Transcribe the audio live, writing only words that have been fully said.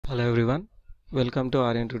Hello everyone, welcome to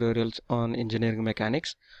Aryan tutorials on engineering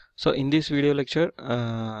mechanics. So in this video lecture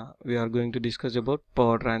we are going to discuss about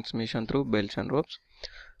power transmission through belts and ropes.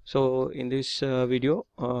 So in this video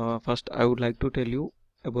first I would like to tell you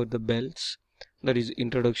about the belts, that is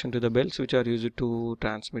introduction to the belts which are used to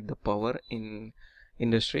transmit the power in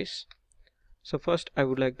industries. So first I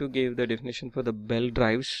would like to give the definition for the belt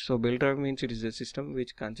drives. So belt drive means it is a system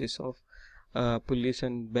which consists of pulleys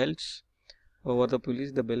and belts. Over the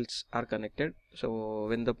pulleys the belts are connected, so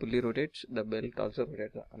when the pulley rotates the belt also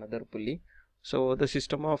rotates another pulley. So the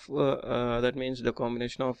system of that means the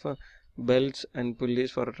combination of belts and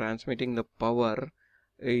pulleys for transmitting the power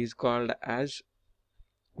is called as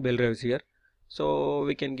belt drives here. So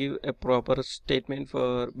we can give a proper statement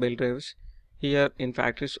for belt drives. Here in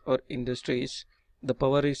factories or industries the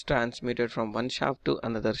power is transmitted from one shaft to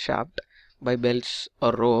another shaft by belts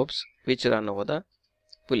or ropes which run over the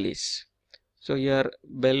pulleys. So here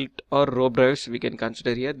belt or rope drives we can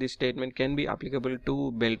consider here. This statement can be applicable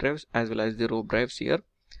to belt drives as well as the rope drives here.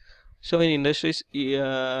 So in industries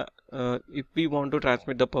if we want to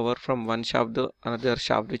transmit the power from one shaft to another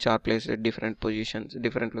shaft which are placed at different positions,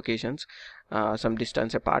 different locations, some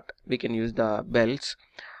distance apart, we can use the belts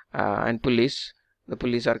and pulleys. The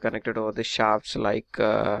pulleys are connected over the shafts like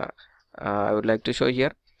I would like to show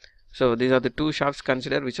here. So these are the two shafts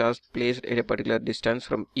considered which are placed at a particular distance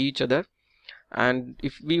from each other. And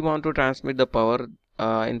if we want to transmit the power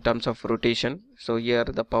in terms of rotation, so here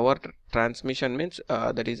the power transmission means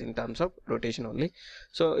that is in terms of rotation only.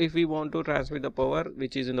 So if we want to transmit the power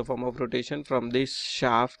which is in the form of rotation from this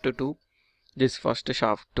shaft to this first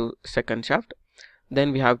shaft to second shaft,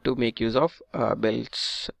 then we have to make use of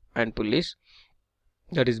belts and pulleys,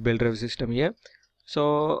 that is belt drive system here.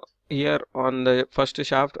 So here on the first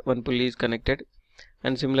shaft one pulley is connected,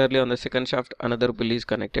 and similarly on the second shaft another pulley is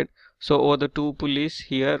connected. So over the two pulleys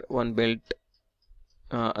here one belt,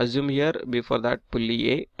 assume here before that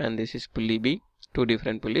pulley A and this is pulley B, two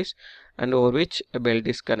different pulleys, and over which a belt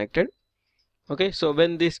is connected. Okay, so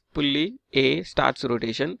when this pulley A starts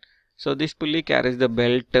rotation, so this pulley carries the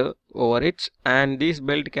belt over it and this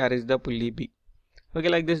belt carries the pulley B. Okay,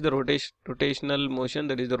 like this the rotational motion,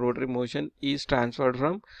 that is the rotary motion, is transferred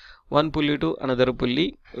from one pulley to another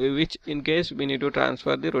pulley, which in case we need to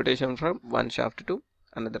transfer the rotation from one shaft to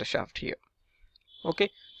another shaft here. Okay,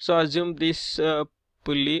 so assume this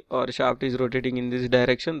pulley or shaft is rotating in this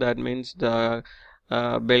direction, that means the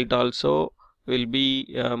belt also will be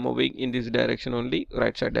moving in this direction only,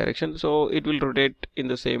 right side direction. So it will rotate in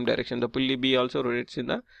the same direction. The pulley B also rotates in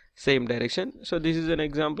the same direction. So this is an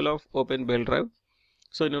example of open belt drive.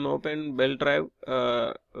 So in an open belt drive,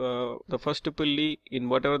 the first pulley in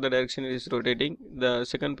whatever the direction it is rotating, the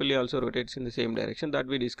second pulley also rotates in the same direction, that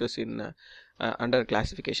we discuss in under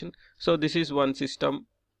classification. So this is one system.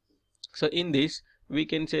 So in this we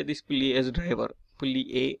can say this pulley as driver, pulley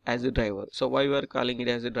A as a driver. So why we are calling it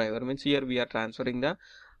as a driver means here we are transferring the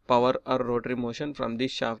power or rotary motion from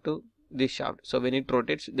this shaft to this shaft. So when it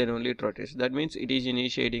rotates, then only it rotates. That means it is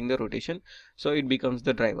initiating the rotation, so it becomes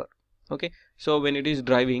the driver. Okay, so when it is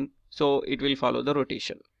driving, so it will follow the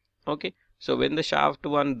rotation. Okay, so when the shaft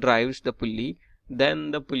one drives the pulley,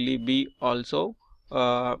 then the pulley B also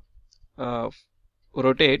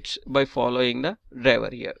rotates by following the driver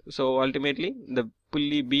here. So ultimately the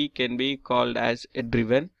pulley B can be called as a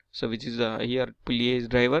driven, so which is here pulley A is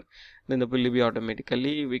driver, then the pulley B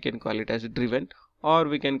automatically we can call it as driven, or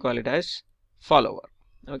we can call it as follower.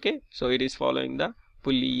 Okay, so it is following the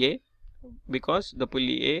pulley A because the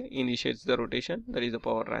pulley A initiates the rotation, that is the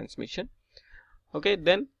power transmission. Okay,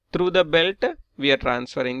 then through the belt we are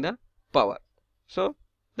transferring the power. So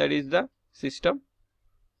that is the system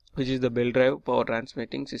which is the belt drive power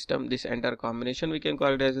transmitting system. This entire combination we can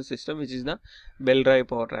call it as a system which is the belt drive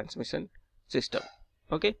power transmission system.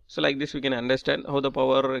 Okay, so like this we can understand how the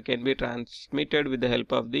power can be transmitted with the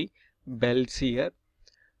help of the belts here.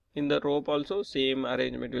 In the rope also same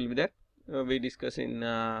arrangement will be there. We discuss in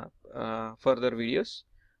further videos.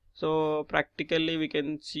 So practically we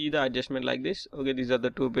can see the adjustment like this. Okay, these are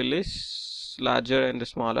the two pulleys, larger and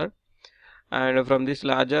smaller, and from this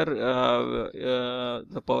larger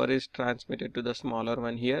the power is transmitted to the smaller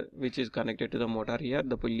one here, which is connected to the motor here,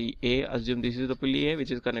 the pulley A. Assume this is the pulley A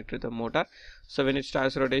which is connected to the motor. So when it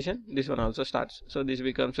starts rotation, this one also starts. So this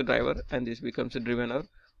becomes a driver and this becomes a driven or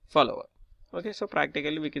follower. Okay, so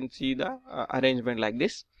practically we can see the arrangement like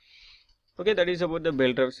this. Okay, that is about the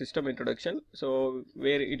belt drive system introduction. So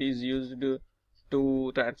where it is used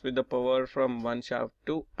to transmit the power from one shaft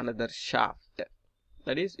to another shaft,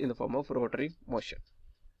 that is in the form of rotary motion.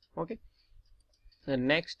 Okay,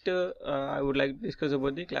 Next, I would like to discuss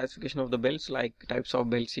about the classification of the belts, like types of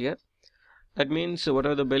belts here. That means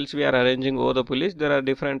whatever the belts we are arranging over the pulleys, there are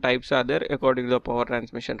different types are there according to the power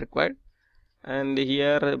transmission required. And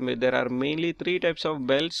here there are mainly three types of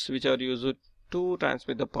belts which are used to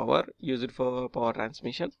transmit the power, used for power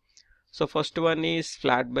transmission. So first one is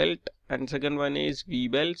flat belt, and second one is V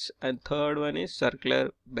belts, and third one is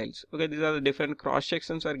circular belts. Okay, these are the different cross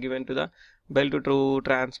sections are given to the belt to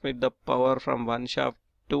transmit the power from one shaft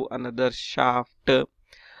to another shaft,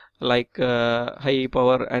 like high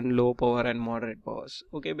power and low power and moderate powers.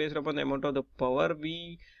 Okay, based upon the amount of the power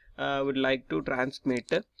we would like to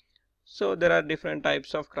transmit. So there are different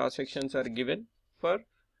types of cross sections are given for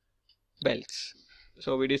belts.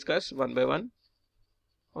 So we discuss one by one.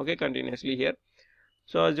 Okay, continuously here.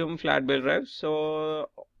 So assume flat belt drive. So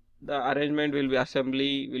the arrangement will be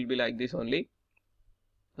assembly will be like this only.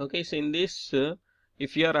 Okay, so in this,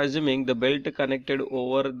 if you are assuming the belt connected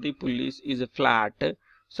over the pulleys is flat,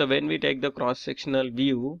 so when we take the cross sectional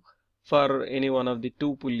view for any one of the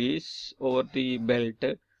two pulleys over the belt,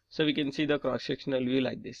 so we can see the cross sectional view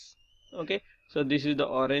like this. Okay, so this is the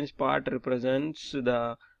orange part represents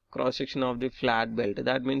the cross section of the flat belt.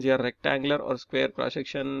 That means your rectangular or square cross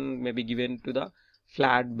section may be given to the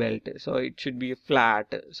flat belt, so it should be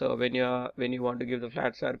flat. So when you want to give the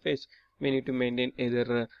flat surface, we need to maintain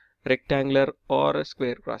either rectangular or a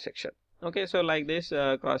square cross section. Okay, so like this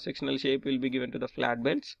cross sectional shape will be given to the flat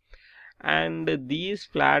belts, and these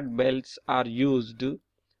flat belts are used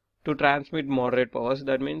to transmit moderate powers.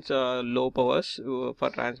 That means low powers. For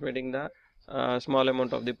transmitting the small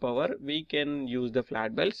amount of the power, we can use the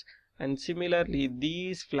flat belts. And similarly,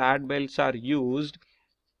 these flat belts are used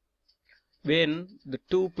when the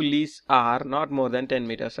two pulleys are not more than 10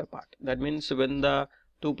 meters apart. That means when the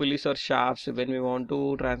two pulleys or shafts, when we want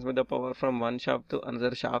to transmit the power from one shaft to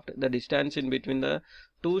another shaft, the distance in between the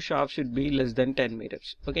two shafts should be less than 10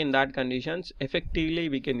 meters. Okay, in that conditions, effectively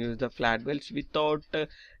we can use the flat belts without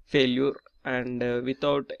failure and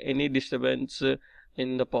without any disturbance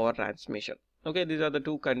in the power transmission. Okay, these are the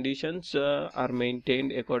two conditions are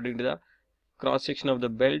maintained according to the cross section of the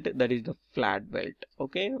belt, that is the flat belt.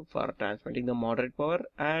 Okay, for transmitting the moderate power,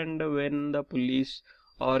 and when the pulleys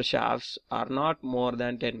or shafts are not more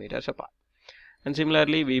than 10 meters apart. And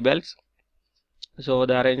similarly V belts, so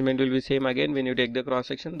the arrangement will be same again. When you take the cross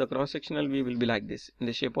section, the cross sectional V will be like this. In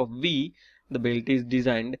the shape of V, the belt is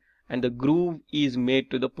designed and the groove is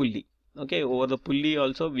made to the pulley. Okay, over the pulley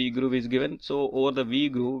also V groove is given. So over the V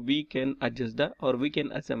groove we can adjust the, or we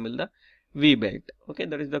can assemble the V belt. Okay,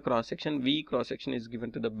 that is the cross section. V cross section is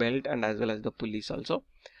given to the belt and as well as the pulleys also.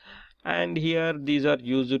 And here these are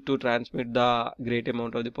used to transmit the great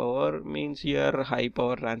amount of the power, means here high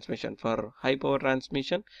power transmission. For high power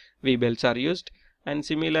transmission, V belts are used. And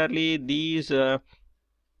similarly, these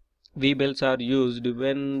V belts are used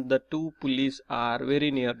when the two pulleys are very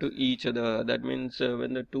near to each other. That means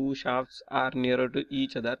when the two shafts are nearer to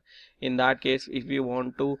each other. In that case, if we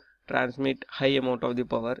want to transmit high amount of the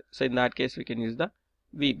power, so in that case we can use the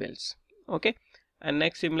V belts. Okay. And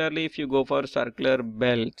next, similarly, if you go for circular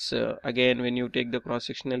belts, again when you take the cross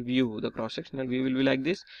sectional view, the cross sectional view will be like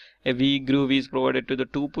this. A V groove is provided to the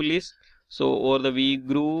two pulleys. So over the V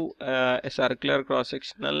groove, a circular cross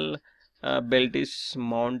sectional belt is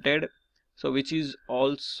mounted, so which is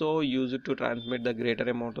also used to transmit the greater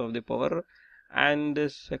amount of the power. And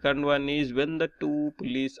the second one is when the two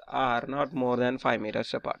pulleys are not more than 5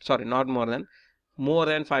 meters apart, sorry, not more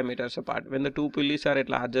than 5 meters apart. When the two pulleys are at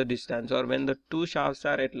larger distance, or when the two shafts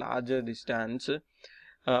are at larger distance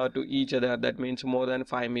to each other, that means more than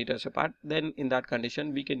 5 meters apart, then in that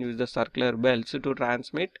condition we can use the circular belts to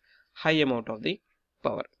transmit high amount of the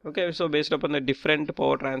power. Okay, so based upon the different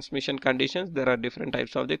power transmission conditions, there are different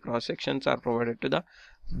types of the cross sections are provided to the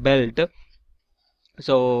belt.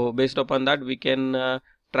 So based upon that, we can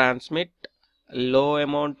transmit low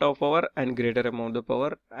amount of power and greater amount of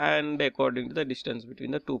power, and according to the distance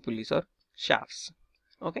between the two pulleys or shafts.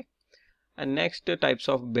 Okay. And next, types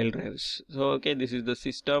of belt drives. So okay, this is the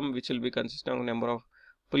system which will be consisting of number of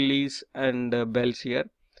pulleys and belts here.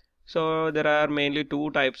 So there are mainly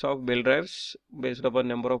two types of belt drives based upon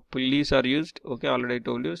number of pulleys are used. Okay, already I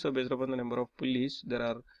told you. So based upon the number of pulleys, there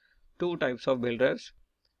are two types of belt drives,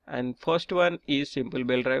 and first one is simple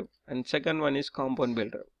belt drive and second one is compound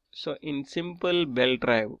belt drive. So in simple belt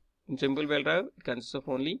drive, it consists of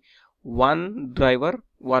only one driver,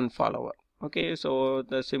 one follower. Okay, so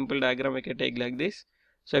the simple diagram we can take like this.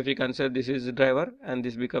 So if you consider this is the driver and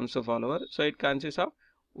this becomes a follower, so it consists of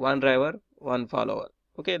one driver, one follower.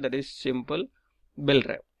 Okay, that is simple belt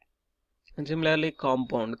drive. And similarly,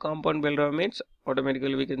 compound belt drive means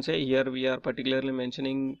automatically we can say here we are particularly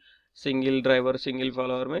mentioning single driver, single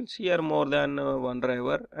follower means here more than one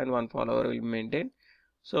driver and one follower will be maintained.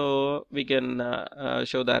 So we can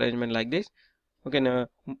show the arrangement like this. Okay, now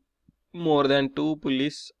more than two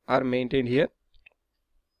pulleys are maintained here.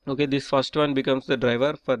 Okay, this first one becomes the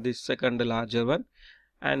driver for this second larger one,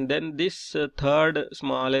 and then this third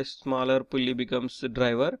smaller pulley becomes the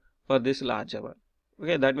driver for this larger one.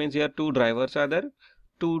 Okay, that means here two drivers are there,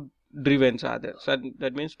 two drivens are there. So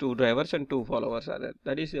that means two drivers and two followers are there.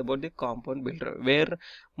 That is about the compound belt drive, where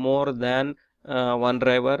more than one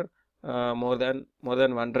driver, more than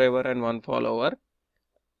one driver and one follower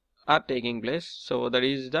are taking place. So that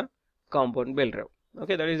is the compound belt drive.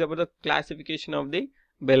 Okay, that is about the classification of the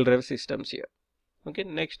belt drive systems here. Okay,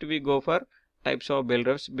 next we go for types of belt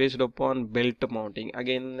drives based upon belt mounting.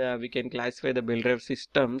 Again, we can classify the belt drive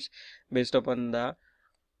systems based upon the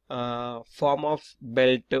form of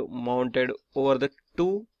belt mounted over the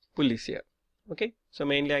two pulleys here. Okay, so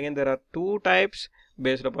mainly again there are two types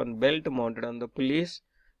based upon belt mounted on the pulleys.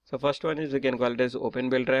 So first one is we can call it as open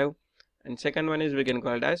belt drive, and second one is we can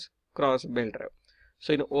call it as cross belt drive.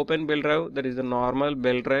 So in open belt drive, that is the normal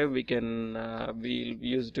belt drive, we can we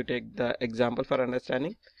use to take the example for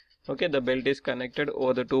understanding. Okay, the belt is connected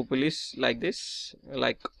over the two pulleys like this,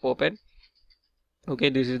 like open. Okay,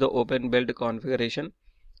 this is the open belt configuration.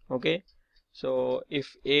 Okay, so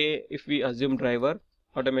if we assume driver,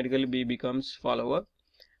 automatically B becomes follower,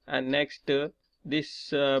 and next this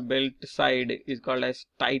belt side is called as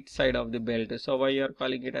tight side of the belt. So why you are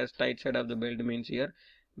calling it as tight side of the belt means here,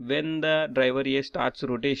 when the driver A starts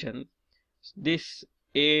rotation, this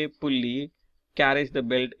A pulley carries the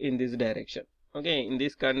belt in this direction. Okay, in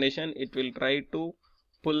this condition it will try to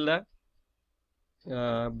pull the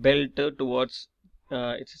belt towards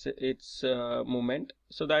its movement,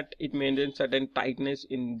 so that it maintains certain tightness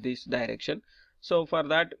in this direction. So for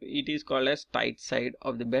that it is called as tight side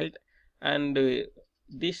of the belt, and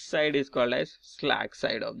this side is called as slack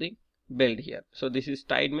side of the belt here. So this is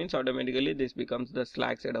tight means automatically this becomes the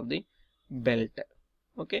slack side of the belt.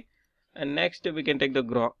 Okay, and next we can take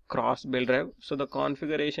the cross belt drive. So the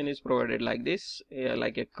configuration is provided like this,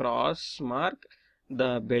 like a cross mark.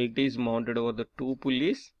 The belt is mounted over the two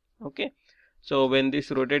pulleys. Okay, so when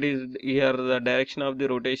this rotate is here, the direction of the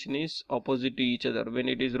rotation is opposite to each other. When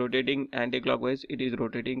it is rotating anti-clockwise, it is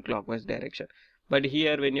rotating clockwise direction. But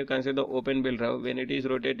here when you consider the open belt drive, when it is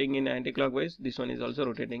rotating in anti-clockwise, this one is also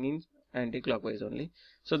rotating in anti-clockwise only.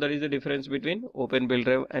 So that is the difference between open belt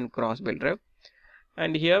drive and cross belt drive.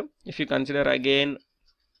 And here if you consider again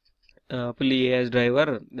pulley A as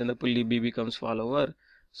driver, then the pulley B becomes follower.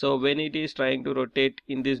 So when it is trying to rotate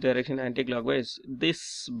in this direction anti-clockwise,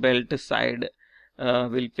 this belt side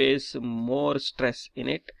will face more stress in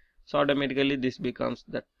it. So automatically this becomes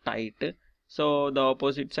the tight. So the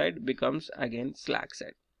opposite side becomes again slack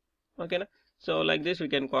side. Okay, na? So like this we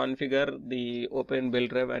can configure the open belt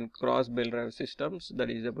drive and cross belt drive systems. That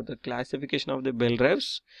is about the classification of the belt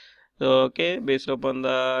drives. So, okay, based upon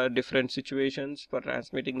the different situations for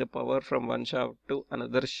transmitting the power from one shaft to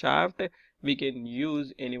another shaft, we can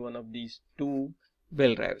use any one of these two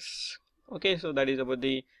belt drives. Okay, so that is about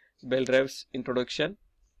the belt drives introduction.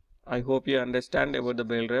 I hope you understand about the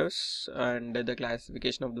belt drives and the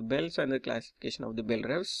classification of the belts and the classification of the belt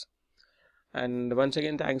drives. And once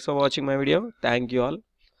again, thanks for watching my video. Thank you all.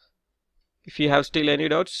 If you have still any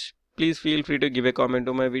doubts, please feel free to give a comment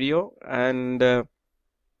to my video, and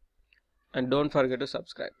don't forget to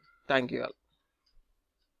subscribe. Thank you all.